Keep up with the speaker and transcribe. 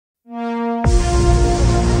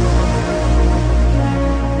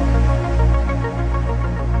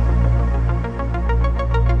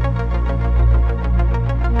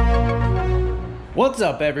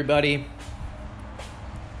What's up, everybody?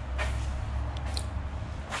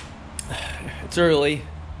 It's early,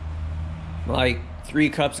 like 3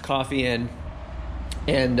 cups of coffee in,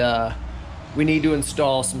 and we need to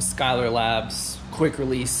install some Skylerlabs quick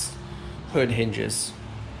release hood hinges.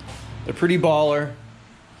 They're pretty baller.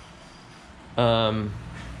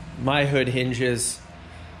 My hood hinges,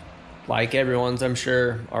 like everyone's, I'm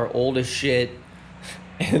sure, are old as shit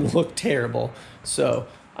and look terrible. So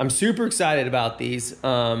I'm super excited about these.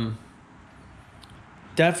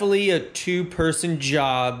 Definitely a 2-person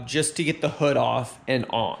job just to get the hood off and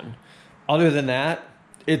on. Other than that,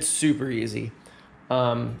 it's super easy.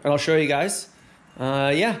 And I'll show you guys.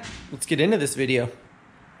 Yeah, let's get into this video.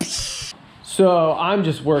 So I'm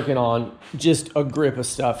just working on just a grip of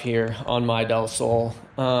stuff here on my OldSols.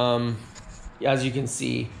 As you can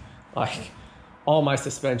see, like all my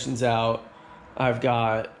suspension's out. I've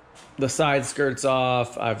got the side skirts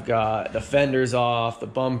off. I've got the fenders off, the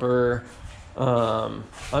bumper. I'm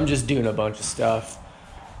just doing a bunch of stuff.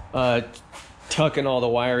 Tucking all the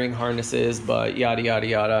wiring harnesses, but yada, yada,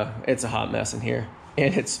 yada. It's a hot mess in here.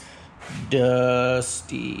 And it's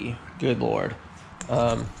dusty. Good Lord.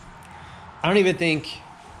 I don't even think...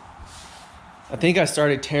 I think I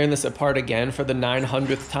started tearing this apart again for the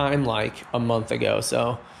 900th time like a month ago.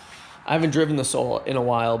 So I haven't driven the Soul in a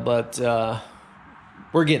while, but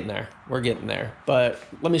we're getting there. We're getting there. But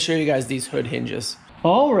let me show you guys these hood hinges.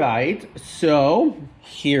 All right, so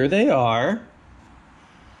here they are.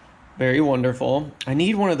 Very wonderful. I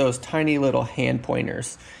need one of those tiny little hand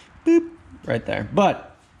pointers. Boop, right there.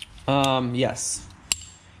 But yes,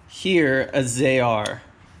 here as they are.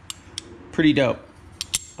 Pretty dope.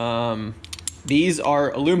 These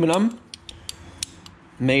are aluminum,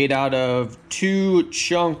 made out of 2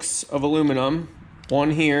 chunks of aluminum.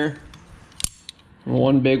 One here,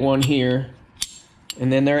 one big one here.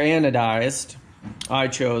 And then they're anodized. I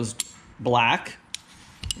chose black.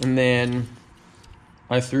 And then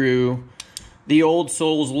I threw the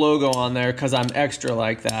OldSols logo on there because I'm extra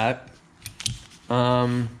like that.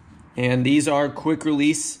 And these are quick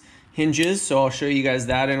release hinges, so I'll show you guys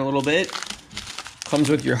that in a little bit. Comes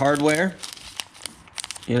with your hardware.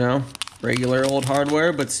 You know, regular old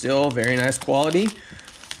hardware, but still very nice quality.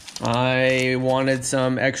 I wanted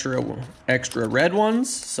some extra red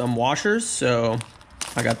ones, some washers, so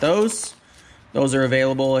I got those. Those are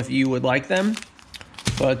available if you would like them.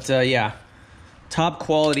 But yeah, top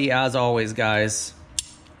quality as always, guys.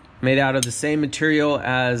 Made out of the same material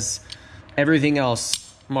as everything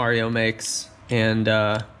else Mario makes, and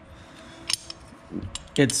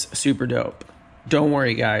it's super dope. Don't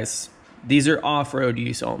worry, guys. These are off-road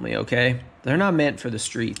use only, okay? They're not meant for the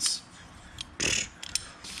streets.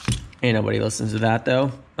 Ain't nobody listens to that,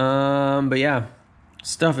 though. But yeah,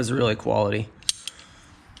 stuff is really quality.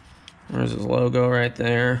 There's his logo right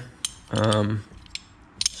there.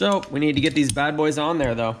 So we need to get these bad boys on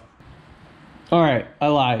there, though. All right, I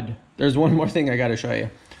lied. There's one more thing I got to show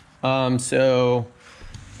you. So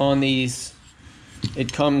on these,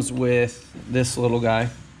 it comes with this little guy,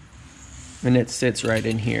 and it sits right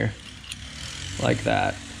in here like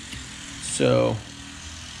that. So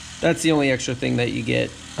that's the only extra thing that you get.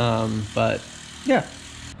 But yeah.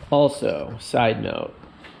 Also, side note,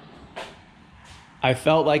 I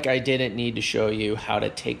felt like I didn't need to show you how to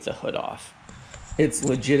take the hood off. It's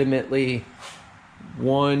legitimately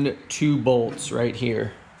 1-2 bolts right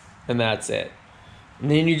here, and that's it. And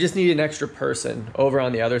then you just need an extra person over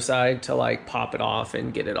on the other side to like pop it off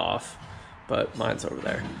and get it off. But mine's over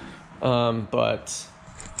there. But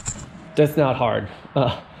that's not hard.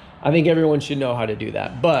 I think everyone should know how to do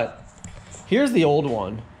that. But here's the old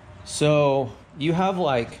one. So you have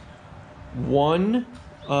like one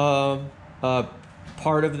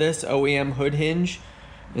part of this OEM hood hinge,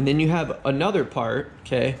 and then you have another part,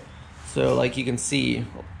 okay? So like you can see,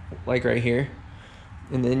 like right here.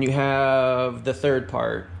 And then you have the third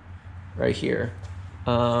part right here.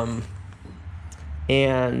 And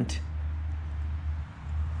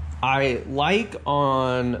I like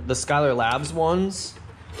on the Skylerlabs ones,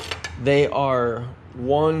 they are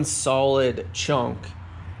one solid chunk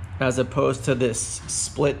as opposed to this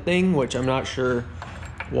split thing, which I'm not sure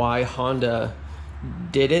why Honda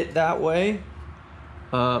did it that way.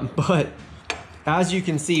 But as you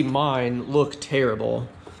can see, mine look terrible.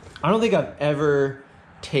 I don't think I've ever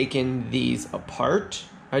taken these apart,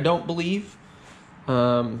 I don't believe.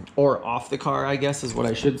 Or off the car, I guess is what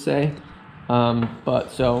I should say.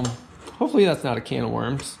 But so hopefully that's not a can of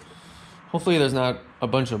worms. Hopefully there's not a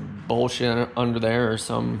bunch of bullshit under there or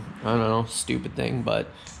some, I don't know, stupid thing. But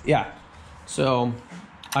yeah, so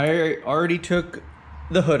I already took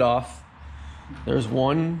the hood off. there's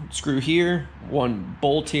one screw here, one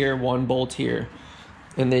bolt here, one bolt here,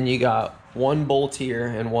 and then you got one bolt here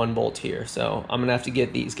and one bolt here. So I'm gonna have to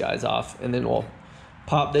get these guys off, and then we'll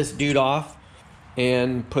pop this dude off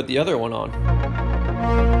and put the other one on.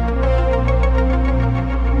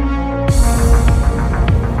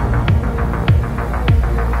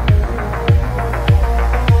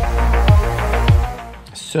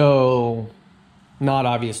 So, not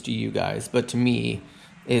obvious to you guys, but to me,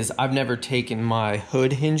 is I've never taken my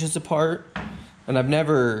hood hinges apart, and I've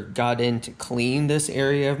never got in to clean this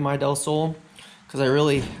area of my Del Sol, because I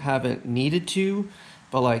really haven't needed to,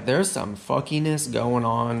 but like there's some fuckiness going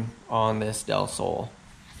on this Del Sol.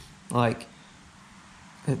 Like,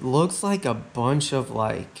 it looks like a bunch of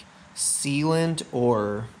like sealant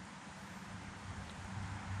or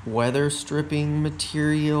weather stripping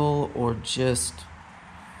material, or just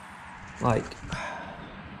like,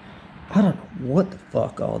 I don't know what the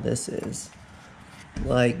fuck all this is.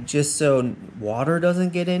 Like, just so water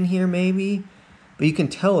doesn't get in here maybe. But you can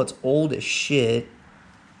tell it's old as shit,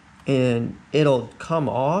 and it'll come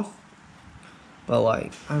off. But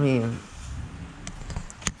like, I mean,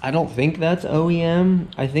 I don't think that's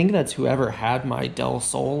OEM. I think that's whoever had my Del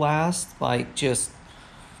Sol last, like, just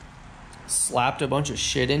slapped a bunch of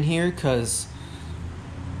shit in here, because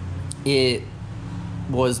it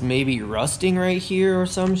was maybe rusting right here or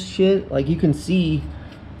some shit. Like, you can see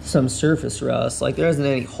some surface rust. Like, there isn't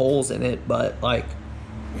any holes in it, but like,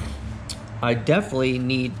 I definitely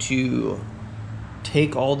need to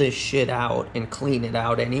take all this shit out and clean it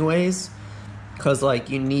out anyways, because like,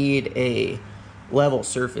 you need a level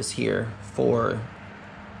surface here for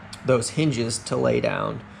those hinges to lay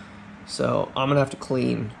down. So I'm gonna have to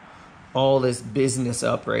clean all this business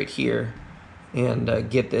up right here and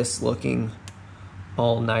get this looking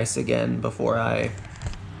all nice again before I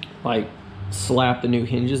like slap the new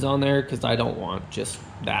hinges on there, because I don't want just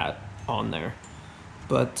that on there.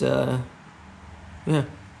 But yeah,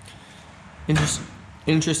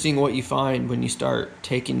 interesting what you find when you start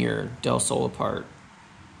taking your Del Sol apart.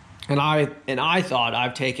 And I thought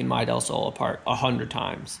I've taken my Del Sol apart 100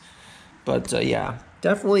 times, but yeah,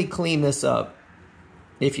 definitely clean this up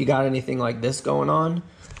if you got anything like this going on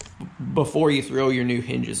before you throw your new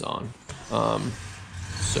hinges on.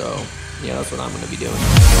 So yeah, that's what I'm going to be doing.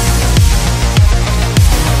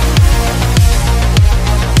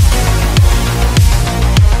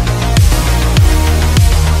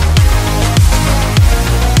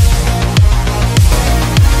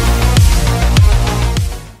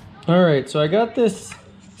 All right, so I got this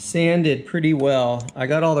sanded pretty well. I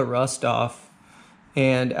got all the rust off,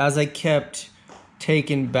 and as I kept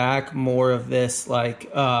taking back more of this like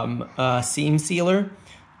seam sealer,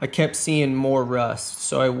 I kept seeing more rust.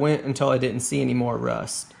 So I went until I didn't see any more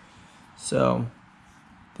rust. So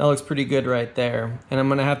that looks pretty good right there. And I'm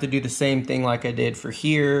gonna have to do the same thing like I did for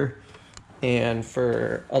here and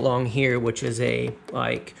for along here, which is a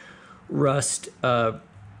like rust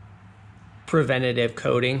preventative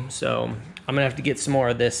coating. So I'm gonna have to get some more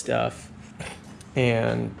of this stuff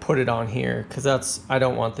and put it on here, because I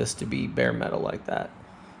don't want this to be bare metal like that.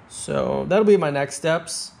 So that'll be my next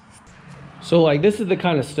steps. So like, this is the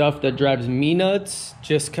kind of stuff that drives me nuts,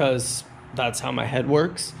 just because that's how my head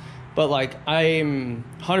works. But like, I'm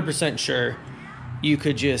 100% sure you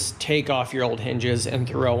could just take off your old hinges and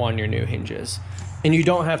throw on your new hinges, and you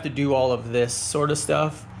don't have to do all of this sort of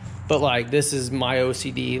stuff. But like, this is my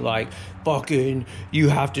OCD, like, fucking, you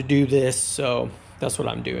have to do this. So that's what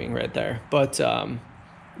I'm doing right there. But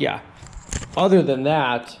yeah, other than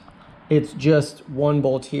that, it's just one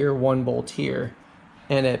bolt here,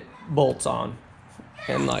 and it bolts on,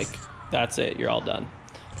 and like, that's it, you're all done.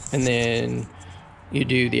 And then you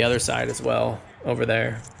do the other side as well over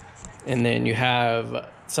there, and then you have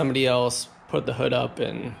somebody else put the hood up,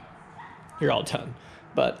 and you're all done.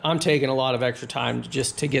 But I'm taking a lot of extra time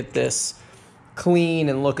just to get this clean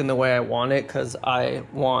and looking the way I want it, because I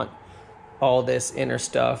want all this inner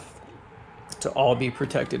stuff to all be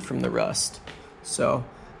protected from the rust. So,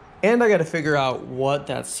 and I got to figure out what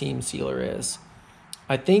that seam sealer is.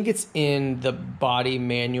 I think it's in the body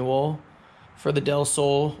manual for the Del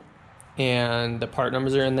Sol, and the part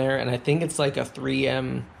numbers are in there, and I think it's like a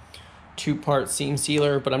 3M 2-part seam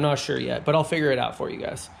sealer, but I'm not sure yet, but I'll figure it out for you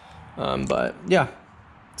guys. But yeah,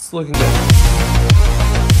 it's looking good.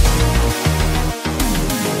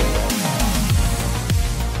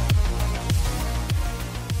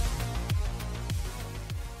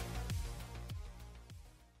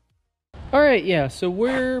 All right, yeah, so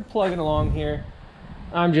we're plugging along here.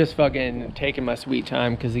 I'm just fucking taking my sweet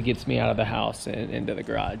time, because it gets me out of the house and into the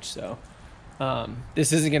garage. So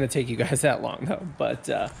This isn't gonna take you guys that long though, but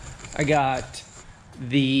I got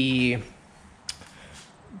the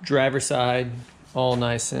driver's side all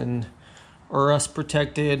nice and rust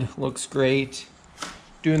protected, looks great.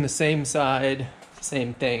 Doing the same side,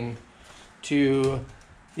 same thing to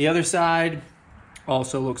the other side,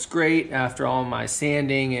 also looks great after all my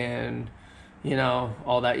sanding and, you know,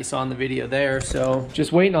 all that you saw in the video there. So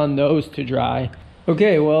just waiting on those to dry.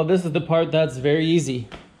 Okay, well, this is the part that's very easy.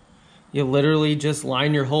 You literally just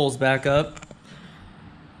line your holes back up.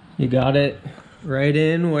 You got it right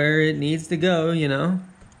in where it needs to go, you know?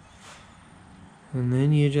 And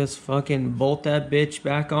then you just fucking bolt that bitch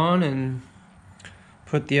back on and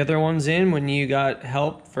put the other ones in when you got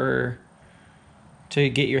help to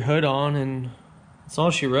get your hood on, and that's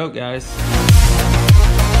all she wrote, guys.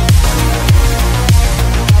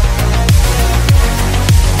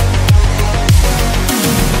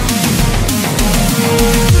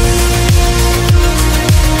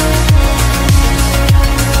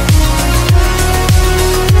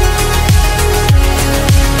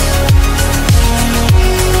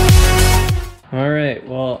 All right,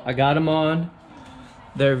 well, I got them on.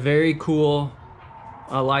 They're very cool.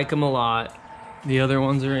 I like them a lot. The other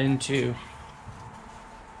ones are in too.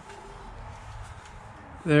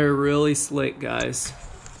 They're really slick, guys.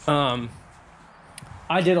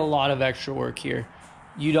 I did a lot of extra work here.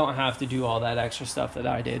 You don't have to do all that extra stuff that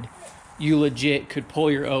I did. You legit could pull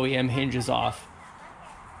your OEM hinges off,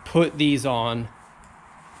 put these on,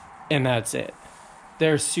 and that's it.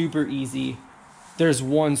 They're super easy. There's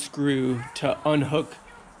one screw to unhook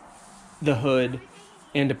the hood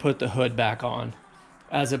and to put the hood back on,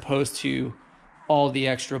 as opposed to all the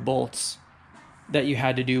extra bolts that you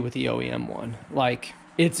had to do with the OEM one. Like,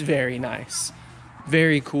 it's very nice,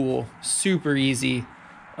 very cool, super easy.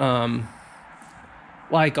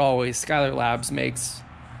 Like always, Skylerlabs makes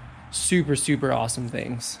super awesome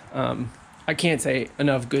things. I can't say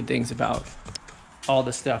enough good things about all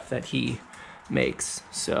the stuff that he makes,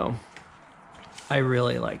 so I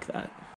really like that.